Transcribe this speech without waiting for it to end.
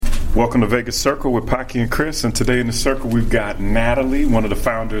Welcome to Vegas Circle with Paki and Chris, and today in the circle we've got Natalie, one of the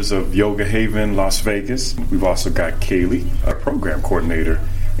founders of Yoga Haven Las Vegas. We've also got Kaylee, a program coordinator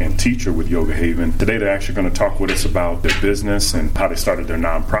and teacher with Yoga Haven. Today they're actually going to talk with us about their business and how they started their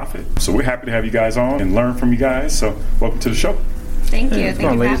nonprofit. So we're happy to have you guys on and learn from you guys. So welcome to the show. Thank you. Thank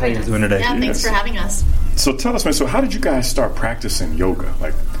you for having us. How you doing today? Yeah, thanks for having us. So tell us, man, so how did you guys start practicing yoga?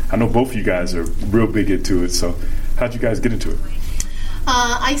 Like, I know both of you guys are real big into it, so how did you guys get into it?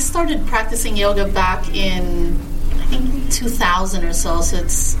 I started practicing yoga back in, I think, 2000 or so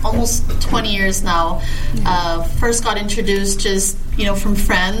it's almost 20 years now. First got introduced just, from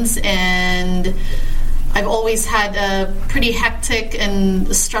friends, and I've always had a pretty hectic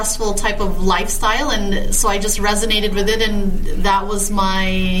and stressful type of lifestyle, and so I just resonated with it, and that was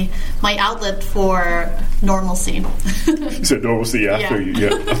my outlet for normalcy. You said normalcy, yeah. I feel you.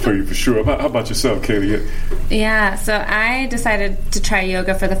 Yeah, I feel you for sure. How about yourself, Kaylee? Yeah, so I decided to try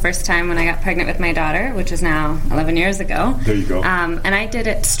yoga for the first time when I got pregnant with my daughter, which is now 11 years ago. There you go. And I did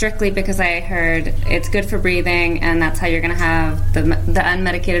it strictly because I heard it's good for breathing, and that's how you're going to have the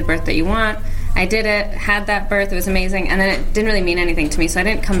unmedicated birth that you want. I did it, had that birth, it was amazing, and then it didn't really mean anything to me, so I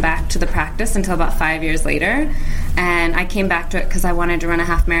didn't come back to the practice until about 5 years later, and I came back to it because I wanted to run a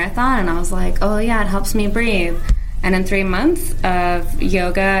half marathon, and I was like, oh yeah, it helps me breathe. And in 3 months of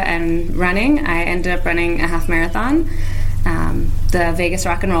yoga and running, I ended up running a half marathon, the Vegas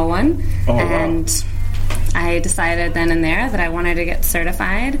Rock and Roll one, and I decided then and there that I wanted to get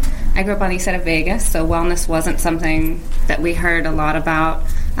certified. I grew up on the east side of Vegas, so wellness wasn't something that we heard a lot about.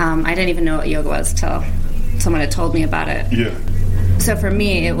 I didn't even know what yoga was till someone had told me about it. Yeah. So for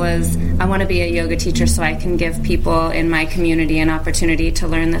me, it was, I want to be a yoga teacher so I can give people in my community an opportunity to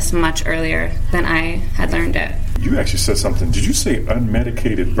learn this much earlier than I had learned it. You actually said something. Did you say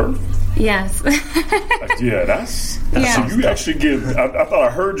unmedicated birth? Yes. Yeah, that's yeah. So you actually give, I thought I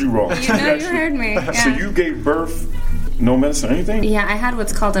heard you wrong. You heard me. Yeah. So you gave birth, no medicine or anything? Yeah, I had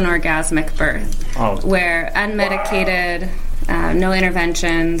what's called an orgasmic birth, where unmedicated, no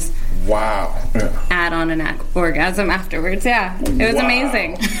interventions. Wow. Yeah. Add on an orgasm afterwards. Yeah, it was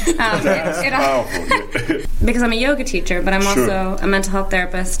amazing. That's powerful. Because I'm a yoga teacher, but I'm also a mental health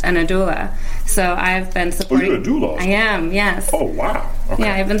therapist and a doula. So I've been supporting... Oh, you're a doula? I am, yes. Oh, wow. Okay.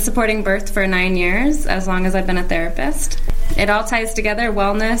 Yeah, I've been supporting birth for 9 years, as long as I've been a therapist. It all ties together,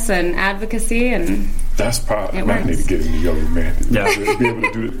 wellness and advocacy, and... That's powerful. I need to get into yoga, man. Yeah. To be able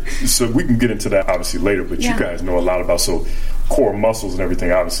to do it. So we can get into that obviously later, but you guys know a lot about core muscles and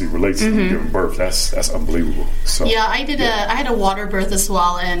everything obviously relates to giving birth. That's unbelievable. So yeah, I had a water birth as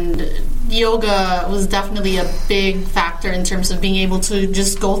well, and yoga was definitely a big factor in terms of being able to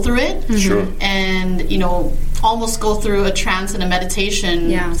just go through it. Sure. And almost go through a trance and a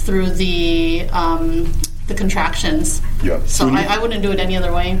meditation through the contractions. Yeah. So I wouldn't do it any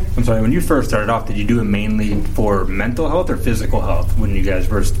other way. I'm sorry, when you first started off, did you do it mainly for mental health or physical health when you guys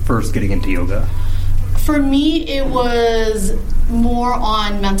were first getting into yoga? For me, it was more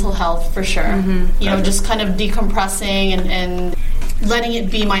on mental health, for sure. Just kind of decompressing and letting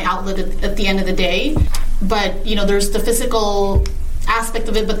it be my outlet at the end of the day. But, there's the physical aspect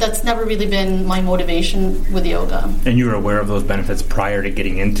of it, but that's never really been my motivation with yoga. And you were aware of those benefits prior to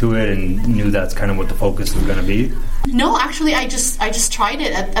getting into it and knew that's kind of what the focus was going to be? No, actually, I just tried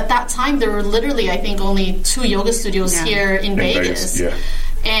it. At that time, there were literally, I think, only 2 yoga studios here in Vegas. Yeah.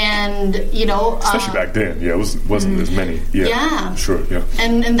 And especially back then, it wasn't as many. Yeah, sure, yeah.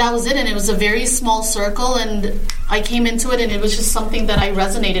 And that was it. And it was a very small circle, and I came into it, and it was just something that I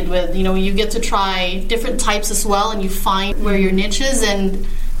resonated with. You get to try different types as well, and you find where your niche is. And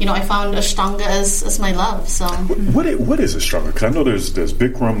I found Ashtanga as my love. So what is Ashtanga? Because I know there's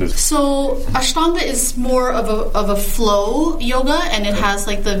Bikram. So Ashtanga is more of a flow yoga, and it has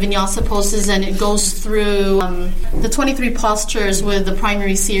like the vinyasa poses, and it goes through the 23 postures with the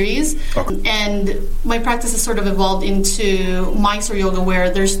primary series. Okay. And my practice has sort of evolved into Mysore yoga, where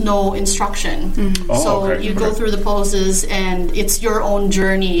there's no instruction. You go through the poses, and it's your own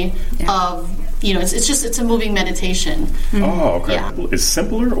journey of. It's a moving meditation. Oh, okay. Yeah. It's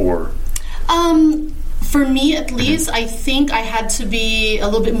simpler, or? For me, at least, I think I had to be a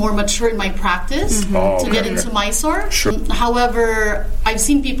little bit more mature in my practice to get into Mysore. Sure. However, I've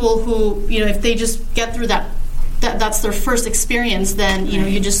seen people who, if they just get through that's their first experience, then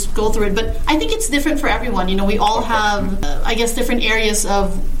you just go through it. But I think it's different for everyone. We all have I guess different areas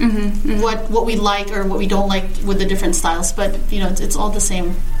of what we like or what we don't like with the different styles, but it's all the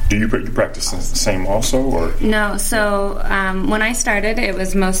same. Do you practice the same also, or? No, so when I started, it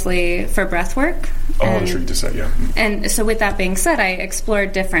was mostly for breath work. Oh, I'm sure you just said, yeah. And so with that being said, I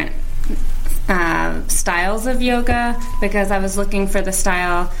explored different styles of yoga because I was looking for the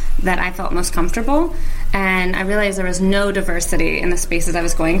style that I felt most comfortable, and I realized there was no diversity in the spaces I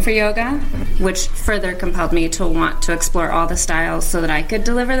was going for yoga, which further compelled me to want to explore all the styles so that I could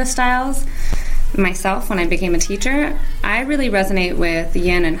deliver the styles myself when I became a teacher. I really resonate with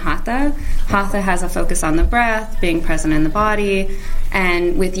Yin and Hatha. Hatha has a focus on the breath, being present in the body,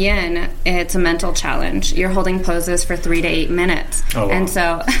 and with Yin, it's a mental challenge. You're holding poses for 3 to 8 minutes. Oh, wow. And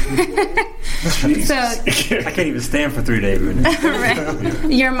so I can't even stand for 3 to 8 minutes.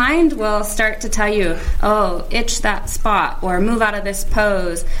 right? Your mind will start to tell you, oh, itch that spot, or move out of this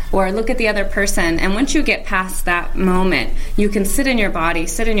pose, or look at the other person. And once you get past that moment, you can sit in your body,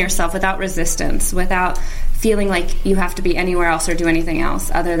 sit in yourself without resistance, without feeling like you have to be anywhere else or do anything else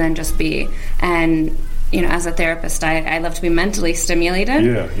other than just be. And as a therapist, I love to be mentally stimulated.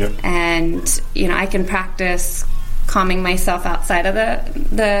 Yeah. And, I can practice calming myself outside of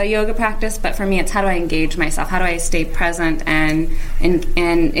the yoga practice, but for me, it's how do I engage myself? How do I stay present and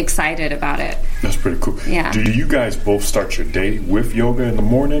excited about it? That's pretty cool. Yeah. Do you guys both start your day with yoga in the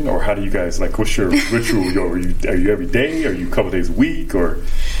morning, or how do you guys, what's your ritual yoga? Are you every day? Are you a couple days a week, or?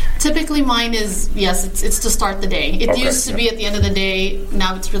 Typically mine is, yes, it's to start the day. It used to be at the end of the day.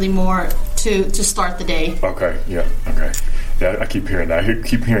 Now it's really more to start the day. Okay, yeah, okay. Yeah, I keep hearing that. I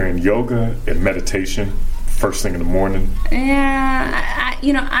keep hearing yoga and meditation first thing in the morning. Yeah,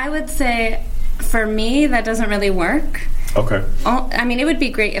 I would say for me that doesn't really work. Okay. It would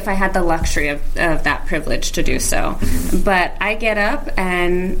be great if I had the luxury of that privilege to do so. Mm-hmm. But I get up,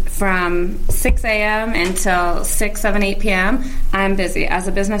 and from 6 a.m. until 6, 7, 8 p.m., I'm busy. As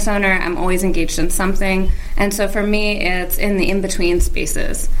a business owner, I'm always engaged in something. And so for me, it's in the in-between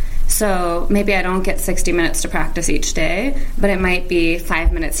spaces. So maybe I don't get 60 minutes to practice each day, but it might be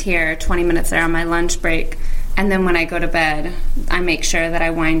 5 minutes here, 20 minutes there on my lunch break. And then when I go to bed, I make sure that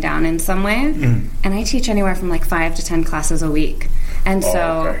I wind down in some way. Mm. And I teach anywhere from 5 to 10 classes a week. And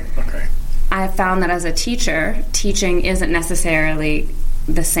so okay. I found that as a teacher, teaching isn't necessarily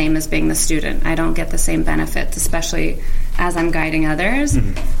the same as being the student. I don't get the same benefits, especially as I'm guiding others.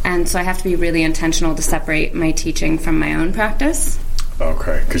 Mm-hmm. And so I have to be really intentional to separate my teaching from my own practice.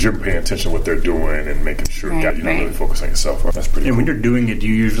 Okay, because you're paying attention to what they're doing and making sure you're not really focusing on yourself. That's pretty cool. And when you're doing it,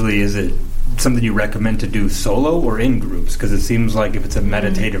 is it something you recommend to do solo or in groups? Because it seems like if it's a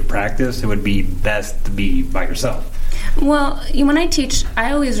meditative practice, it would be best to be by yourself. Well, when I teach,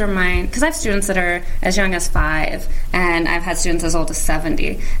 I always remind, because I have students that are as young as 5, and I've had students as old as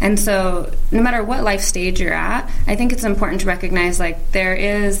 70. And so no matter what life stage you're at, I think it's important to recognize, there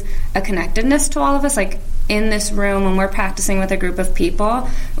is a connectedness to all of us. In this room, when we're practicing with a group of people,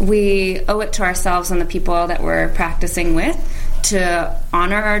 we owe it to ourselves and the people that we're practicing with to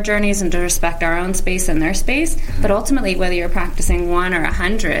honor our journeys and to respect our own space and their space. But ultimately, whether you're practicing 1 or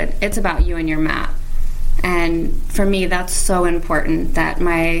 100, it's about you and your mat. And for me, that's so important that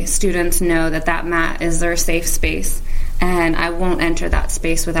my students know that mat is their safe space, and I won't enter that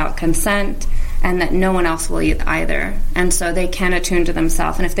space without consent, and that no one else will either. And so they can attune to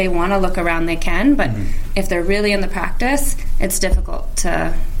themselves. And if they want to look around, they can. But if they're really in the practice, it's difficult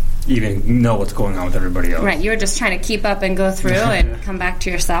to even know what's going on with everybody else. Right. You're just trying to keep up and go through and come back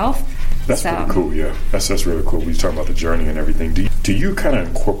to yourself. That's pretty cool, yeah. That's really cool. We talk about the journey and everything. Do you kind of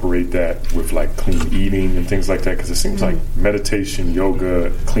incorporate that with clean eating and things like that? Because it seems like meditation,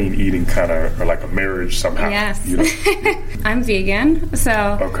 yoga, clean eating kind of are like a marriage somehow. Yes. I'm vegan,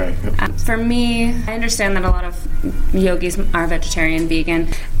 so for me, I understand that a lot of yogis are vegetarian, vegan.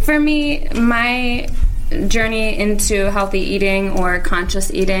 For me, my journey into healthy eating or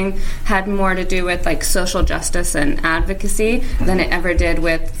conscious eating had more to do with social justice and advocacy than it ever did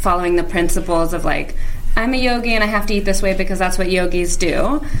with following the principles of I'm a yogi and I have to eat this way because that's what yogis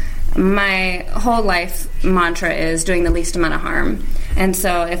do. My whole life mantra is doing the least amount of harm. And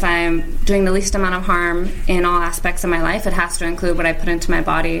so if I'm doing the least amount of harm in all aspects of my life, it has to include what I put into my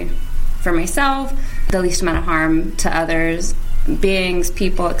body for myself, the least amount of harm to others, beings,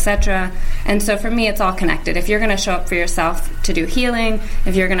 people, etc. And so for me, it's all connected. If you're going to show up for yourself to do healing,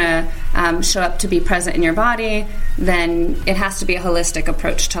 if you're going to show up to be present in your body, then it has to be a holistic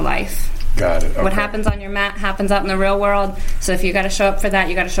approach to life. Got it. Okay. What happens on your mat happens out in the real world. So if you got to show up for that,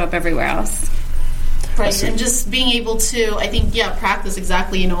 you got to show up everywhere else. Right, and just being able to, I think, practice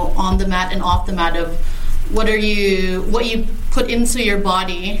exactly, on the mat and off the mat of what you put into your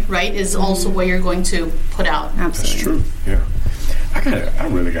body, right, is also what you're going to put out. Absolutely. That's true. Yeah. I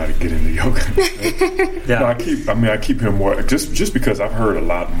really got to get into yoga. Yeah. No, I keep hearing more just because I've heard a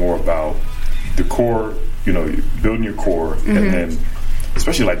lot more about the core, building your core, and then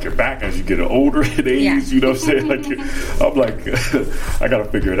especially your back as you get older in age, you know what I'm saying? I'm I got to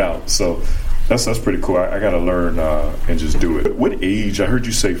figure it out. So That's pretty cool. I got to learn and just do it. What age? I heard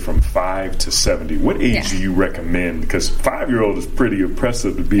you say from 5 to 70. What age do you recommend? Because 5-year-old is pretty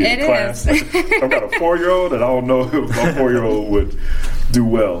impressive to be in class. Like, I've got a 4-year-old, and I don't know if my 4-year-old would do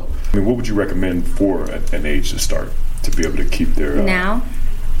well. I mean, what would you recommend for an age to start to be able to keep their now?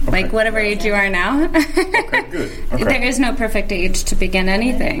 Okay. Like whatever age you are now. Okay, good. Okay. There is no perfect age to begin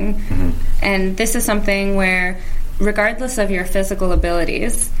anything. Mm-hmm. And this is something where, regardless of your physical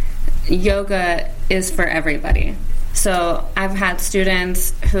abilities, yoga is for everybody. So I've had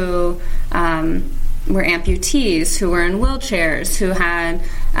students who were amputees, who were in wheelchairs, who had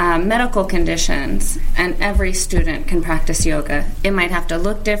medical conditions, and every student can practice yoga. It might have to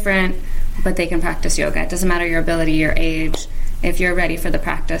look different, but they can practice yoga. It doesn't matter your ability, your age. If you're ready for the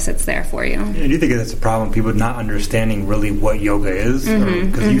practice, it's there for you. Do you think that's a problem, people not understanding really what yoga is?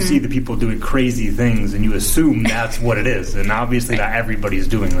 Because you see the people doing crazy things and you assume that's what it is. And obviously not everybody's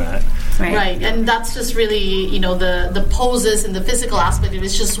doing that. Right. And that's just really, the poses and the physical aspect of it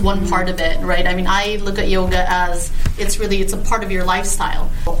is just one part of it, right? I mean, I look at yoga as it's a part of your lifestyle.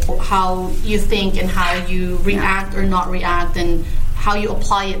 How you think and how you react or not react, and how you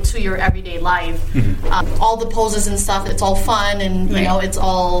apply it to your everyday life. Mm-hmm. All the poses and stuff, it's all fun and it's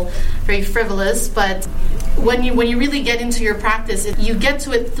all very frivolous, but when you really get into your practice, you get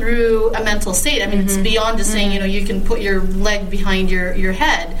to it through a mental state. I mean, it's beyond just saying, you can put your leg behind your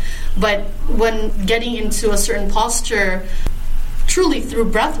head, but when getting into a certain posture, truly through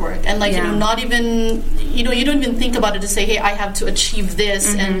breath work, and not even you don't even think about it to say, hey, I have to achieve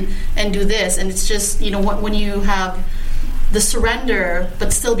this and do this, and it's just when you have the surrender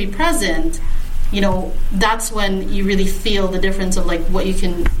but still be present, that's when you really feel the difference of what you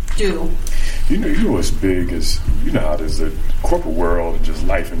can do. You know what's big is how there's the corporate world and just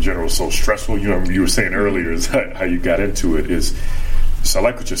life in general is so stressful. You were saying earlier is how you got into it is. So I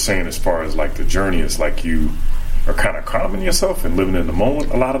like what you're saying as far as the journey is you are kind of calming yourself and living in the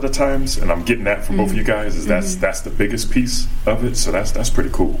moment a lot of the times, and I'm getting that from both of you guys. Is that's the biggest piece of it. So that's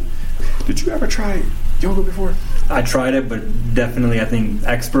pretty cool. Did you ever try yoga before? I tried it, but definitely I think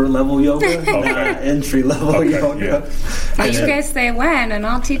expert level yoga, not entry level yoga. Yeah. You guys say when, and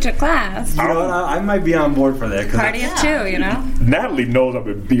I'll teach a class. I might be on board for that. Party of two, Natalie knows I've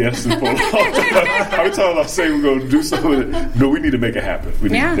been BSing for a long time. Every time I say we're going to do something, no, we need to make it happen. We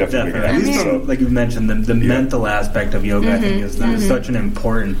need to definitely make it happen. So, like you mentioned, the mental aspect of yoga, I think, is such an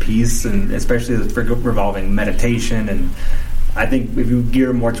important piece, and especially revolving meditation. And I think if you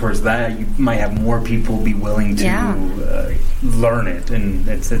gear more towards that, you might have more people be willing to learn it, and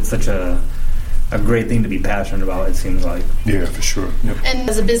it's such a great thing to be passionate about, it seems like. Yeah, for sure. Yep. And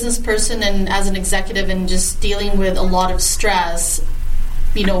as a business person and as an executive and just dealing with a lot of stress,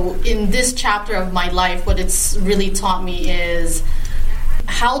 in this chapter of my life, what it's really taught me is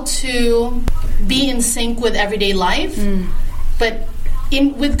how to be in sync with everyday life, but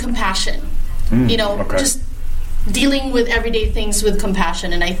with compassion. Just dealing with everyday things with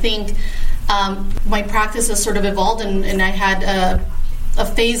compassion. And I think my practice has sort of evolved, and I had a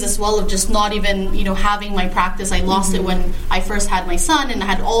phase as well of just not even having my practice. I lost it when I first had my son, and I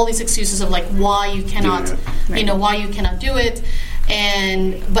had all these excuses of why you cannot why you cannot do it.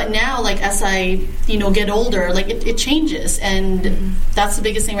 But now, as I get older, it changes, and that's the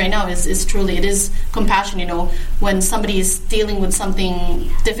biggest thing right now is truly it is compassion. When somebody is dealing with something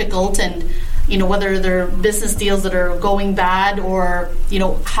difficult, and whether they're business deals that are going bad, or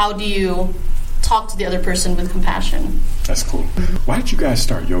how do you talk to the other person with compassion? That's cool. Why did you guys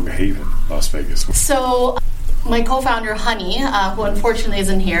start Yoga Haven, Las Vegas? So my co-founder, Honey, who unfortunately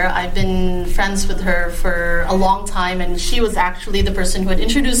isn't here, I've been friends with her for a long time, and she was actually the person who had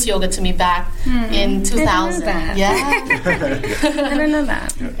introduced yoga to me back in 2000. I didn't know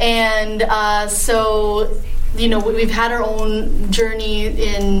that. And so we've had our own journey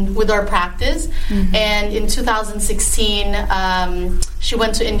with our practice, and in 2016 she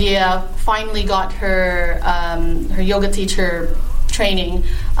went to India, finally got her yoga teacher training,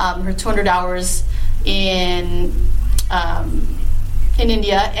 her 200 hours in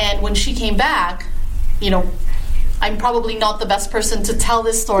India. And when she came back, I'm probably not the best person to tell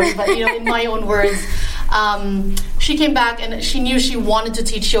this story, but in my own words, she came back and she knew she wanted to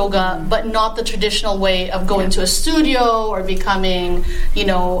teach yoga, but not the traditional way of going to a studio or becoming,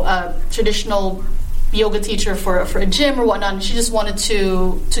 a traditional yoga teacher for a gym or whatnot. And she just wanted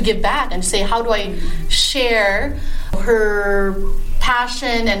to give back and say, how do I share her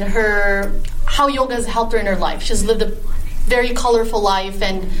passion and how yoga has helped her in her life? She's lived a very colorful life,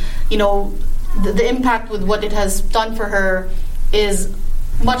 and the impact with what it has done for her is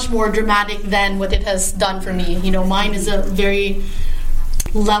much more dramatic than what it has done for me. Mine is a very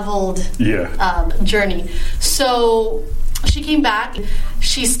leveled journey. So she came back.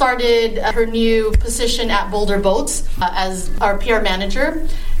 She started her new position at Boulder Boats as our PR manager,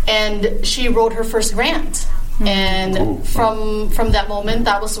 and she wrote her first grant. And from that moment,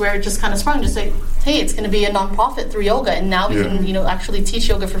 that was where it just kind of sprung. Just like, hey, it's going to be a nonprofit through yoga, and now we can, actually teach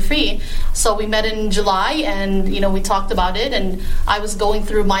yoga for free. So we met in July, and we talked about it. And I was going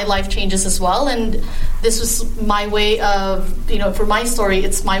through my life changes as well, and this was my way of, for my story,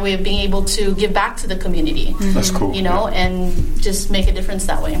 it's my way of being able to give back to the community. That's cool. And just make a difference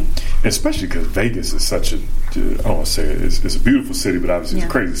that way. Especially because Vegas is such a, I don't want to say it's a beautiful city, but obviously it's a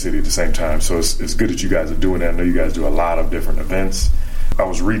crazy city at the same time. So it's good that you guys are doing that. I know you guys do a lot of different events. I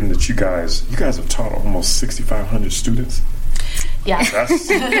was reading that you guys have taught almost 6,500 students. Yeah.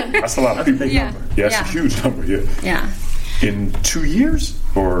 That's a lot of people. Yeah. Number. Yeah, it's a huge number, Yeah. In 2 years?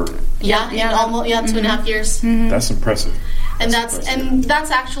 Or almost 2.5 years. That's impressive. And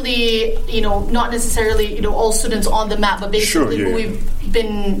that's actually, not necessarily, all students on the mat, but basically who we've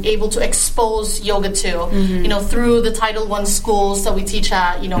been able to expose yoga to, through the Title I schools that we teach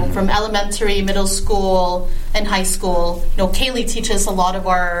at, from elementary, middle school, and high school. Kaylee teaches a lot of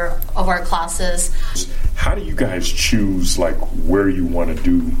our classes. How do you guys choose, where you want to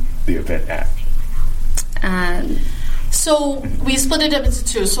do the event at? So we split it up into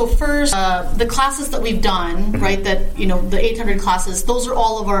two. So first, the classes that we've done, right, that, the 800 classes, those are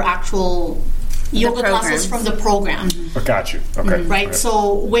all of our actual yoga classes from the program. I got you. Okay. Right.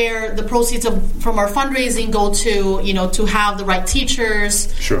 So where the proceeds from our fundraising go to, to have the right teachers,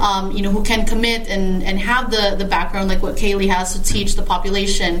 who can commit and have the background like what Kaylee has to teach the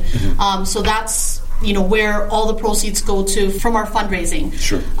population. So that's, where all the proceeds go to from our fundraising.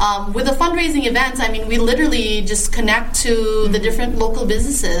 Sure. With the fundraising events, we literally just connect to the different local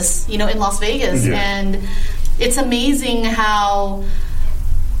businesses, in Las Vegas. Yeah. And it's amazing how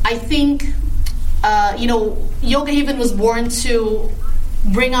I think, Yoga Haven was born to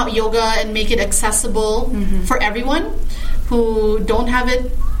bring out yoga and make it accessible for everyone who don't have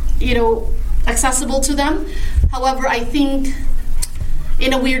it, accessible to them. However, I think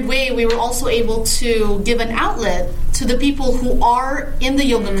in a weird way, we were also able to give an outlet to the people who are in the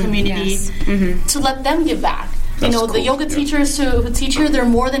yoga community to let them give back. That's cool. The yoga teachers who teach here, they're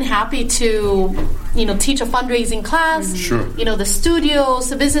more than happy to, teach a fundraising class. Sure. The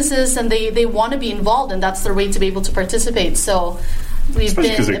studios, the businesses, and they want to be involved, and that's their way to be able to participate. So we've especially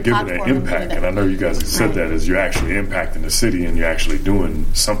because been they're giving an impact, and I know you guys have said that as you're actually impacting the city and you're actually doing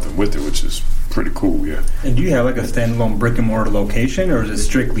something with it, which is pretty cool. Yeah. And do you have a standalone brick and mortar location, or is it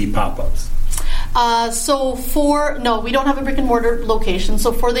strictly pop-ups? No, we don't have a brick and mortar location.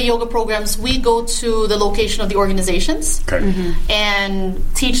 So for the yoga programs, we go to the location of the organizations and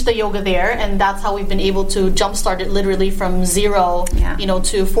teach the yoga there, and that's how we've been able to jumpstart it literally from zero,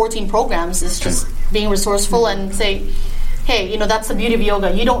 to 14 programs. It's just being resourceful and say, hey, that's the beauty of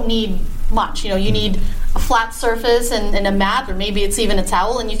yoga. You don't need much. You need a flat surface and a mat, or maybe it's even a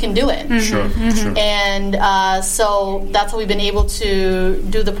towel, and you can do it. Sure. And so that's how we've been able to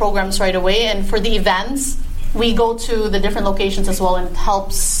do the programs right away. And for the events, we go to the different locations as well, and it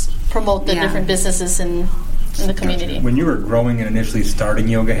helps promote the different businesses in the community. When you were growing and initially starting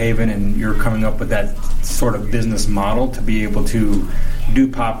Yoga Haven, and you're coming up with that sort of business model to be able to do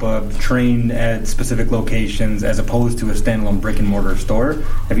pop-up, train at specific locations, as opposed to a standalone brick and mortar store,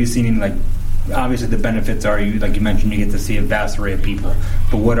 have you seen any, obviously the benefits are, you mentioned, you get to see a vast array of people,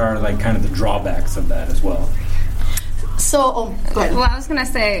 but what are kind of the drawbacks of that as well? So, go ahead. Well, I was going to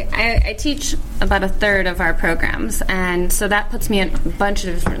say, I teach about a third of our programs, and so that puts me in a bunch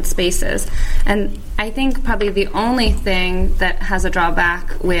of different spaces. And I think probably the only thing that has a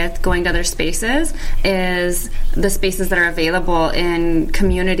drawback with going to other spaces is the spaces that are available in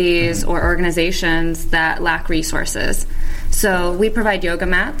communities or organizations that lack resources. So we provide yoga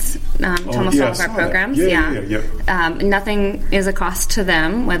mats to almost all of our programs. Nothing is a cost to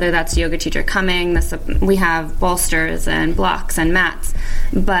them, whether that's yoga teacher coming. We have bolsters and blocks and mats.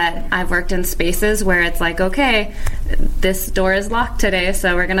 But I've worked in spaces where it's okay, this door is locked today,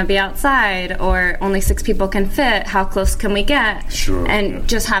 so we're going to be outside, or only 6 people can fit. How close can we get? Sure. And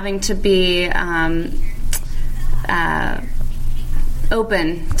just having to be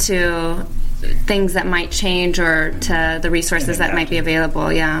open to things that might change, or to the resources that might be available.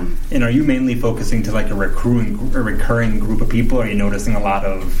 And are you mainly focusing to a recurring group of people, or are you noticing a lot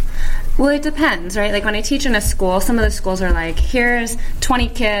of... Well, it depends, right? When I teach in a school, some of the schools are here's 20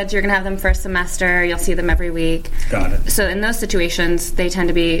 kids, you're going to have them for a semester, you'll see them every week. Got it. So in those situations, they tend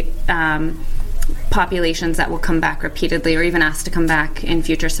to be populations that will come back repeatedly or even asked to come back in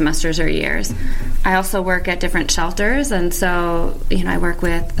future semesters or years. I also work at different shelters, and so I work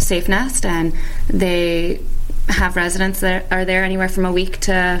with Safe Nest, and they have residents that are there anywhere from a week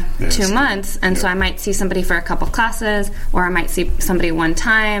to 2 months, and so I might see somebody for a couple classes, or I might see somebody one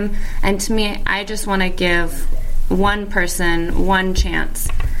time, and to me, I just want to give one person one chance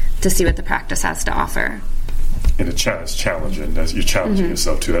to see what the practice has to offer. And it's challenging. You're challenging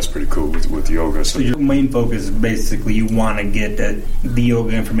yourself too. That's pretty cool with yoga. So your main focus is basically you want to get the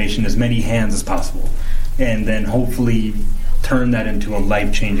yoga information as many hands as possible, and then hopefully turn that into a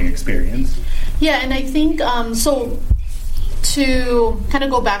life-changing experience. Yeah, and I think so. To kind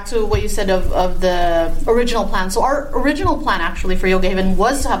of go back to what you said of the original plan. So our original plan actually for Yoga Haven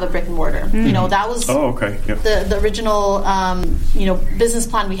was to have a brick and mortar. That was the original business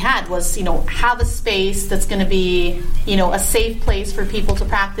plan we had was have a space that's going to be a safe place for people to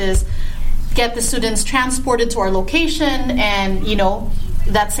practice, get the students transported to our location, and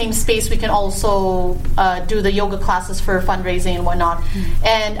that same space we can also do the yoga classes for fundraising and whatnot.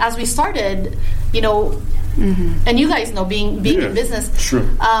 And as we started, and you guys know being in business, sure.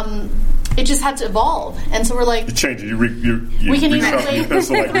 It just had to evolve, and so we're like, it changes. We can either wait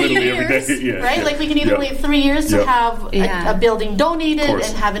 3 years, right? Like we can either wait 3 years to have a building donated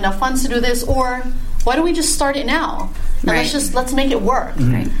and have enough funds to do this, or why don't we just start it now? And let's make it work.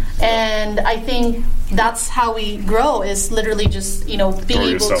 Right. And I think that's how we grow, is literally just being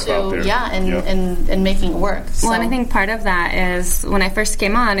able to and making it work. So. Well, and I think part of that is when I first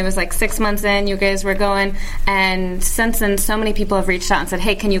came on, it was like 6 months in, you guys were going, and since then so many people have reached out and said,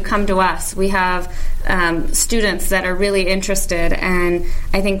 hey, can you come to us? We have students that are really interested, and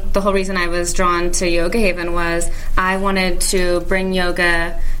I think the whole reason I was drawn to Yoga Haven was I wanted to bring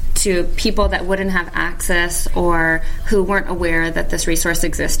yoga to people that wouldn't have access or who weren't aware that this resource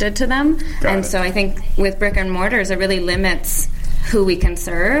existed to them. So I think with brick and mortars, it really limits who we can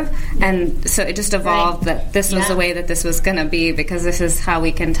serve, and so it just evolved that this was the way that this was going to be, because this is how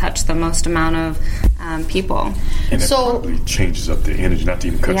we can touch the most amount of people. And it probably changes up the energy, not to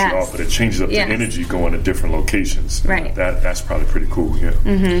even cut you off, but it changes up the energy going to different locations. Right. That's probably pretty cool,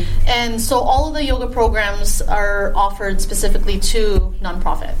 And so all of the yoga programs are offered specifically to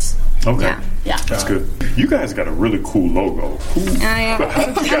nonprofits. Okay. Yeah. That's good. You guys got a really cool logo. How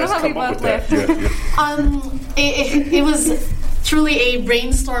did you guys come up with that? It was truly a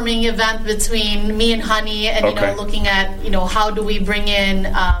brainstorming event between me and Honey, and looking at how do we bring in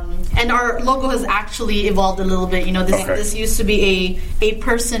and our logo has actually evolved a little bit. This used to be a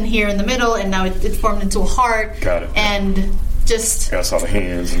person here in the middle, and now it formed into a heart. Got it. And just I saw the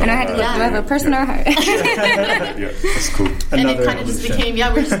hands, and I had to look, do I have a person or a heart? That's cool. And it kind of just became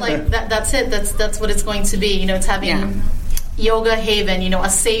we're just like that's it. That's what it's going to be. It's having Yoga Haven, a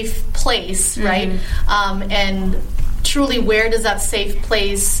safe place, right? And truly, where does that safe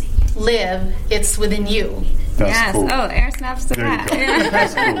place live? It's within you. That's cool. Oh, air snaps to there that. You go.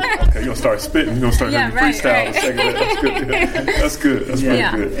 That's cool. Okay, you're gonna start spitting. You're gonna start doing freestyle. Right. That's good. That's really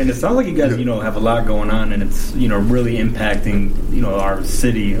good. And it sounds like you guys, have a lot going on, and it's really impacting our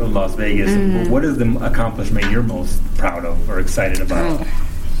city of Las Vegas. What is the accomplishment you're most proud of or excited about?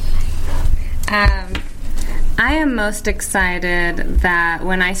 I am most excited that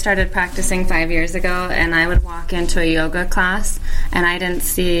when I started practicing 5 years ago, and I would walk into a yoga class, and I didn't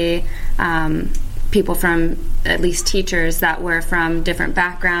see people from, at least teachers, that were from different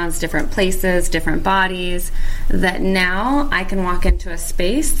backgrounds, different places, different bodies, that now I can walk into a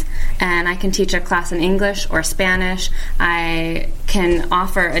space and I can teach a class in English or Spanish. I can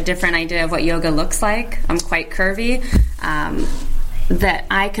offer a different idea of what yoga looks like. I'm quite curvy. That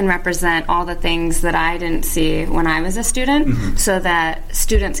I can represent all the things that I didn't see when I was a student, so that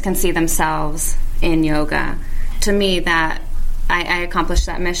students can see themselves in yoga. To me, that I accomplished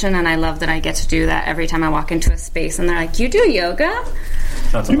that mission, and I love that I get to do that every time I walk into a space and they're like, you do yoga?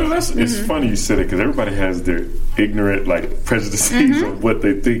 It's funny you said it, because everybody has their ignorant prejudices of what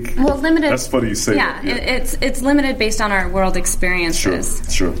they think. Well, limited. That's funny you say that. It's limited based on our world experiences.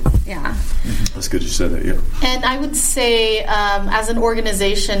 Sure. Yeah. That's good you said that. And I would say, as an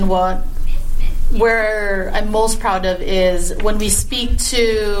organization, where I'm most proud of is when we speak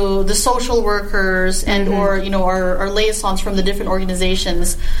to the social workers and or our liaisons from the different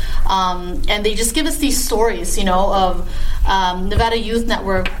organizations, and they just give us these stories, of Nevada Youth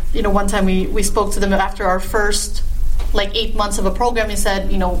Network. One time we spoke to them after our first 8 months of a program. He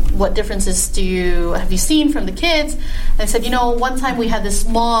said, what differences have you seen from the kids? And I said, one time we had this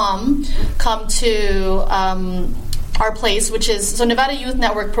mom come to our place, which is, so Nevada Youth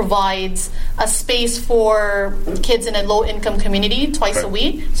Network provides a space for kids in a low-income community twice a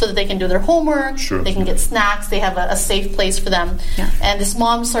week so that they can do their homework, they can get snacks, they have a safe place for them. And this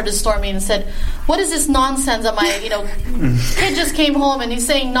mom started storming and said, what is this nonsense that my kid just came home and he's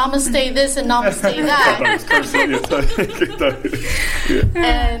saying namaste this and namaste that.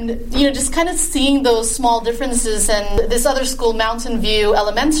 And just kind of seeing those small differences. And this other school, Mountain View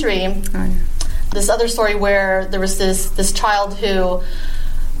Elementary, this other story where there was this child who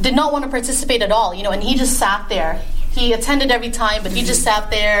did not want to participate at all, and he just sat there. He attended every time, but he just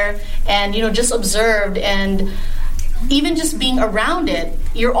sat there and, just observed. And even just being around it,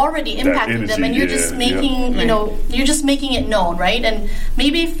 you're already impacting them, and you're just making, you're just making it known, right? And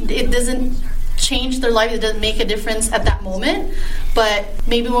maybe if it doesn't change their life, it doesn't make a difference at that moment, but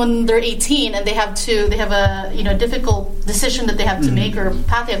maybe when they're 18 and they have a difficult decision that they have to make, or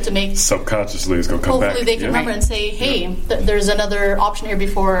path they have to make, subconsciously it's going to come back. Hopefully they can remember and say, hey, there's another option here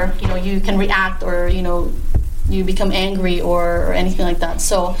before you can react, or you become angry or anything like that.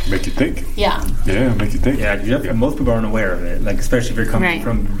 So make you think. Make you think. Most people aren't aware of it, like especially if you're coming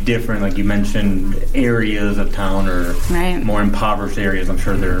from different, like you mentioned, areas of town or more impoverished areas. I'm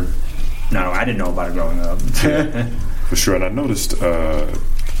sure they're I didn't know about it growing up. For sure. And I noticed, I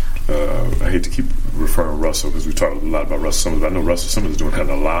hate to keep referring to Russell because we talked a lot about Russell Simmons, but I know Russell Simmons is doing kind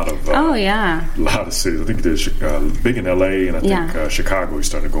of a lot of a lot of cities. I think they're big in LA, and I think Chicago he's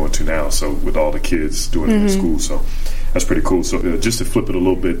starting to go into now, so with all the kids doing it in school, so that's pretty cool. So just to flip it a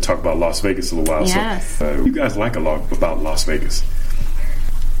little bit, talk about Las Vegas a little while. So what you guys like a lot about Las Vegas?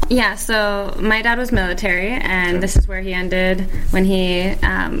 Yeah, so my dad was military, and this is where he ended when he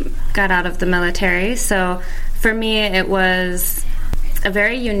got out of the military. So for me, it was a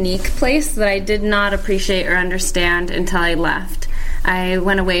very unique place that I did not appreciate or understand until I left. I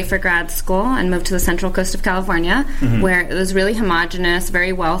went away for grad school and moved to the Central Coast of California, where it was really homogenous,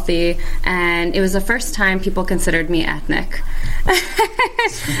 very wealthy, and it was the first time people considered me ethnic.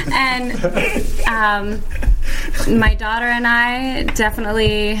 And my daughter and I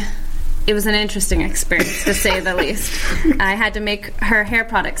definitely... It was an interesting experience, to say the least. I had to make her hair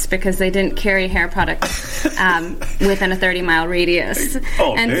products because they didn't carry hair products within a 30-mile radius.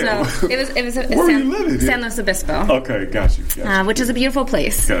 Oh, and damn. so it was Where are you living? San Luis Obispo. Okay, got you. Which is a beautiful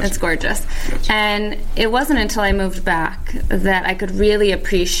place. It's gorgeous. And it wasn't until I moved back that I could really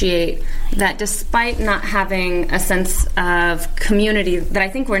appreciate that despite not having a sense of community that I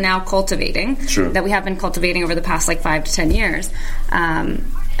think we're now cultivating, that we have been cultivating over the past 5 to 10 years,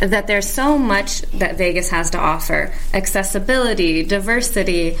 that there's so much that Vegas has to offer. Accessibility,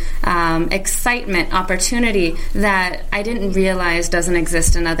 diversity, excitement, opportunity that I didn't realize doesn't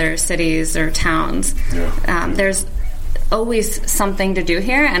exist in other cities or towns. There's always something to do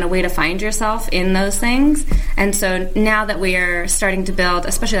here and a way to find yourself in those things. And so now that we are starting to build,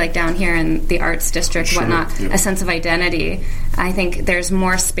 especially down here in the arts district, a sense of identity, I think there's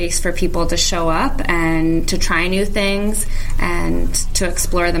more space for people to show up and to try new things and to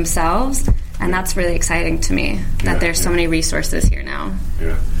explore themselves. And that's really exciting to me, that there's so many resources here now.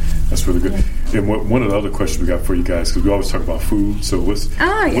 Yeah, that's really good. And one of the other questions we got for you guys, because we always talk about food. So what's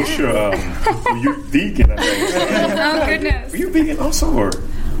your, were you vegan? Oh, goodness. Were you vegan also, or?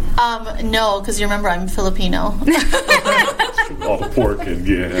 No, because you remember I'm Filipino. All the pork and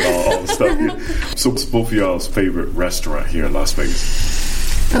all the stuff. Yeah. So what's both of y'all's favorite restaurant here in Las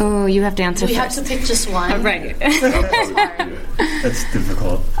Vegas? Oh, you have to answer We first. have to pick just one. Right. That's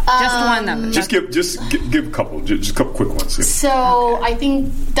difficult. Just one, though. Just give a couple. Just a couple quick ones. Yeah. So I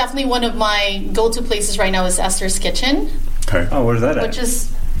think definitely one of my go-to places right now is Esther's Kitchen. Okay. Oh, where's that at? Which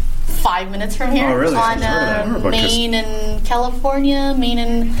is 5 minutes from here. Oh, really? On Main and California. Main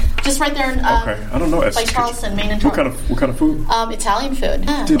and just right there in I don't know. by Charleston, Main and Charleston. What kind of food? Italian food.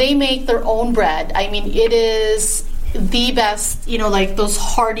 They make their own bread. I mean, it is the best, those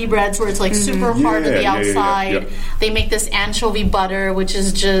hearty breads where it's super hard on the outside. They make this anchovy butter, which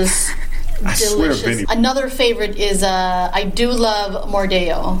is just delicious. Another favorite is I do love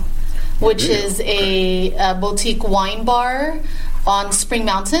Mordeo, which is a boutique wine bar on Spring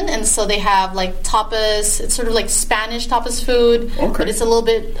Mountain, and so they have tapas. It's sort of like Spanish tapas food, but it's a little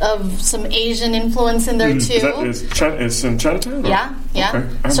bit of some Asian influence in there too. It's in Chinatown? Yeah.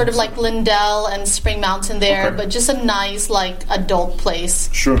 Okay. Sort of like Lindell and Spring Mountain there, but just a nice adult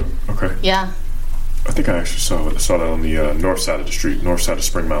place. Sure. Okay. Yeah. I think I actually saw that on the north side of the street, north side of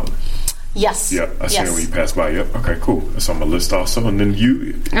Spring Mountain. Yes. Yep, I seen it when you passed by. Yep. Okay, cool. That's on my list also. And then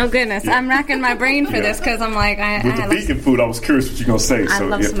you. Oh, goodness. I'm racking my brain for this because I'm like... With the vegan food, I was curious what you're going to say. I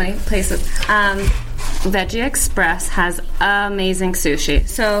love so many places. Veggie Express has amazing sushi.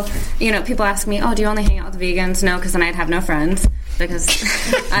 So, people ask me, do you only hang out with vegans? No, because then I'd have no friends, because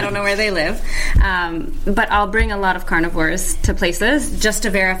I don't know where they live. But I'll bring a lot of carnivores to places just to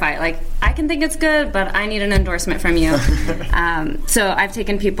verify. Like, I can think it's good, but I need an endorsement from you. So I've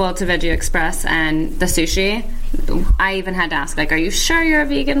taken people to Veggie Express and the sushi. I even had to ask, are you sure you're a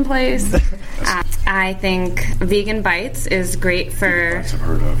vegan place? I think Vegan Bites is great for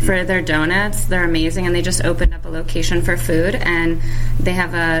their donuts. They're amazing, and they just opened up a location for food, and they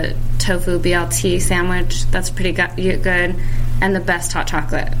have a tofu BLT sandwich that's pretty good, and the best hot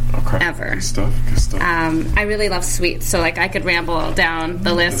chocolate ever. Good stuff. I really love sweets, so I could ramble down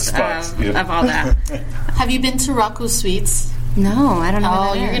the list of all that. Have you been to Raku Sweets? No, I don't know.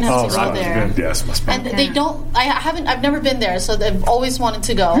 Oh, you're gonna have to go there. Yes, must be. And they don't. I've never been there, so I've always wanted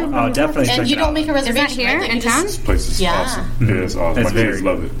to go. Oh, definitely. And you don't make a reservation. Is that here right? in town? This place is awesome. Yeah, it's awesome. My kids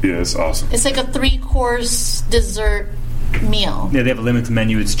love it. Yeah, it's awesome. It's like a 3-course dessert meal. Yeah, they have a limited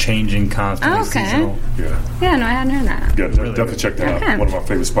menu. It's changing constantly. Seasonal. Yeah, no, I hadn't heard that. Yeah, definitely check that out. One of my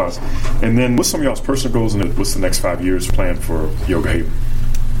favorite spots. And then, what's some of y'all's personal goals, and what's the next 5 years planned for Yoga Haven?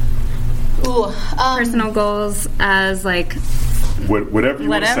 Ooh, personal goals as whatever you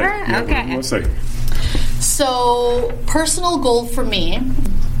want to say. Yeah, okay. Whatever you want to say. So, personal goal for me,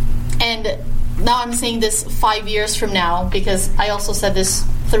 and now I'm saying this 5 years from now, because I also said this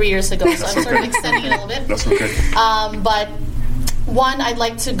 3 years ago, so I'm sort of extending it a little bit. That's okay. But one, I'd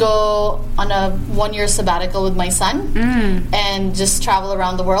like to go on a 1-year sabbatical with my son and just travel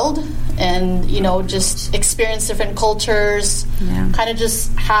around the world and, just experience different cultures, kind of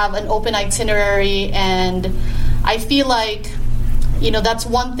just have an open itinerary. And I feel like, that's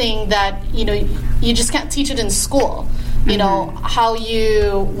one thing that, you just can't teach it in school.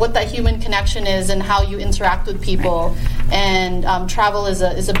 What that human connection is and how you interact with people. And travel is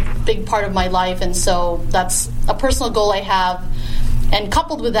a big part of my life, and so that's a personal goal I have. And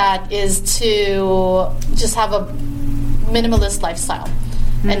coupled with that is to just have a minimalist lifestyle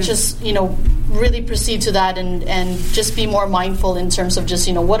and just, really proceed to that and just be more mindful in terms of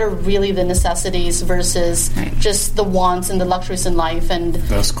just, what are really the necessities versus just the wants and the luxuries in life, and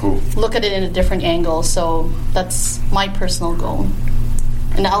that's cool. Look at it in a different angle. So that's my personal goal.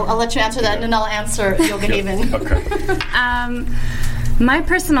 And I'll let you answer that, and then I'll answer Yoga Haven. Okay. My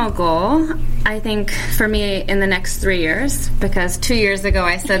personal goal, I think, for me in the next 3 years, because 2 years ago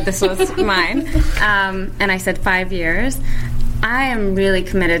I said this was mine, and I said 5 years, I am really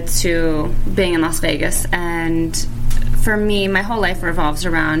committed to being in Las Vegas. And for me, my whole life revolves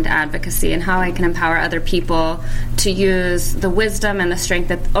around advocacy and how I can empower other people to use the wisdom and the strength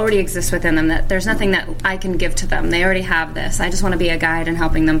that already exists within them, that there's nothing that I can give to them. They already have this. I just want to be a guide and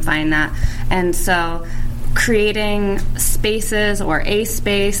helping them find that. And so creating spaces or a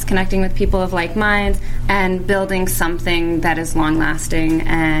space, connecting with people of like minds, and building something that is long-lasting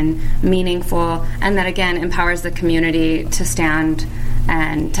and meaningful, and that, again, empowers the community to stand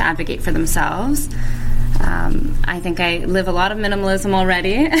and to advocate for themselves. I think I live a lot of minimalism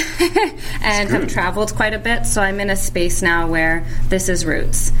already and have traveled quite a bit, so I'm in a space now where this is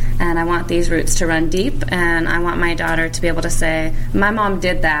roots, and I want these roots to run deep, and I want my daughter to be able to say, my mom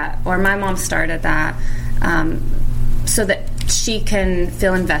did that, or my mom started that, so that she can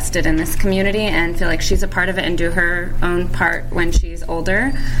feel invested in this community and feel like she's a part of it and do her own part when she's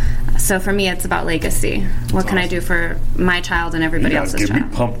older. So for me, it's about legacy. What can I do for my child and everybody else's child?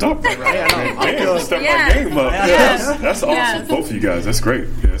 Get me pumped up. Step my game up. That's awesome. Both of you guys. That's great.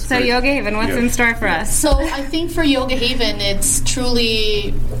 Yeah, so great. Yoga Haven, what's in store for us? So I think for Yoga Haven, it's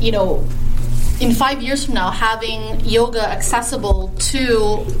truly, in 5 years from now, having yoga accessible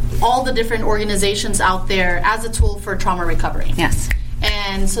to all the different organizations out there as a tool for trauma recovery. Yes.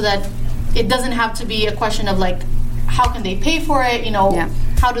 And so that it doesn't have to be a question of how can they pay for it?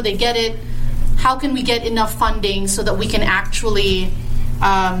 How do they get it? How can we get enough funding so that we can actually,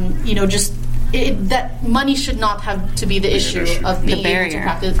 that money should not have to be the issue of being able to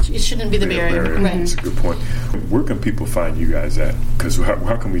practice. It shouldn't be the barrier. Right. That's a good point. Where can people find you guys at? Because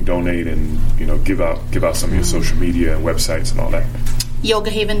how can we donate and give out some of your social media and websites and all that?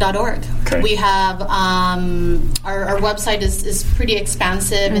 yogahaven.org. Okay. We have our website is pretty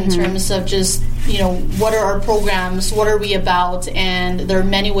expansive in terms of just what are our programs, what are we about, and there are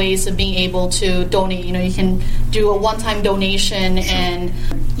many ways of being able to donate. You can do a one-time donation and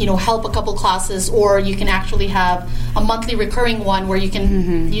help a couple classes, or you can actually have a monthly recurring one where you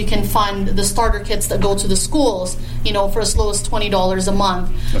can fund the starter kits that go to the schools for as low as $20 a month.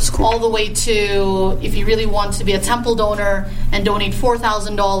 That's cool. All the way to, if you really want to be a temple donor and donate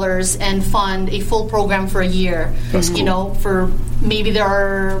 $4,000 and fund a full program for a year. That's cool. For maybe there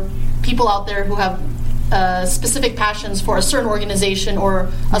are people out there who have specific passions for a certain organization or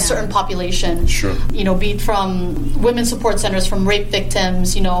a certain population. Sure. Be it from women's support centers, from rape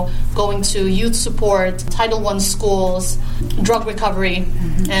victims, going to youth support, Title I schools, drug recovery,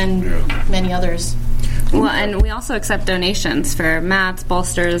 and many others. Well, and we also accept donations for mats,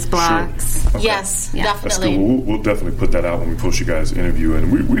 bolsters, blocks. Sure. Okay. Yes, That's definitely. good. We'll definitely put that out when we post you guys' interview,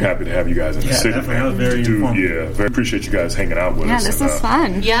 and we're happy to have you guys in the city. Definitely. That was very informative. Yeah, very appreciate you guys hanging out with us. Yeah, this was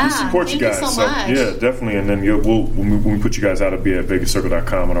fun. Yeah, we support thank you guys. you so much. Yeah, definitely. And then when we put you guys out, it'll be at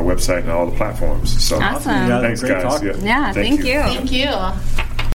VegasCircle.com on our website and all the platforms. So Awesome. thanks, Great guys. talk. Yeah, thank you. Thank you.